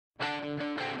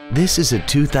This is a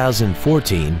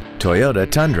 2014 Toyota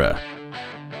Tundra.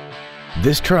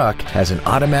 This truck has an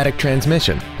automatic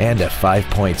transmission and a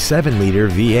 5.7-liter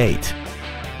V8.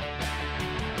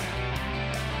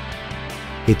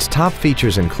 Its top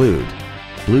features include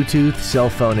Bluetooth cell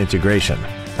phone integration,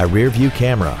 a rear-view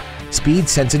camera,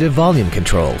 speed-sensitive volume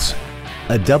controls,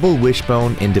 a double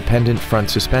wishbone independent front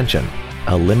suspension,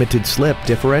 a limited slip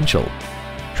differential,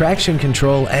 traction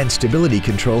control and stability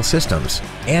control systems,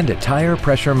 and a tire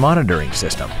pressure monitoring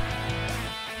system.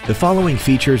 The following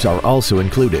features are also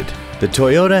included: the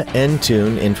Toyota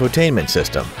N-Tune infotainment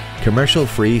system,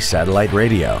 commercial-free satellite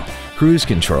radio, cruise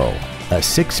control, a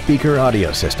 6-speaker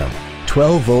audio system,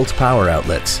 12-volt power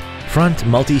outlets, front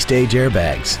multi-stage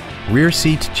airbags, rear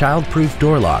seat child-proof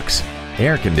door locks,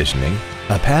 air conditioning,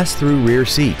 a pass-through rear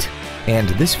seat, and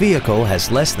this vehicle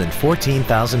has less than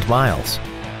 14,000 miles.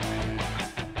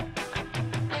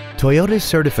 Toyota's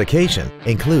certification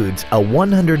includes a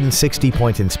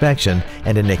 160-point inspection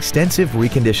and an extensive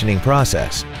reconditioning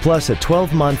process, plus a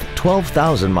 12-month,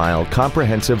 12,000-mile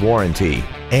comprehensive warranty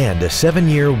and a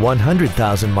 7-year,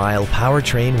 100,000-mile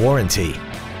powertrain warranty.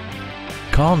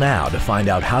 Call now to find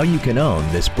out how you can own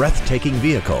this breathtaking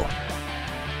vehicle.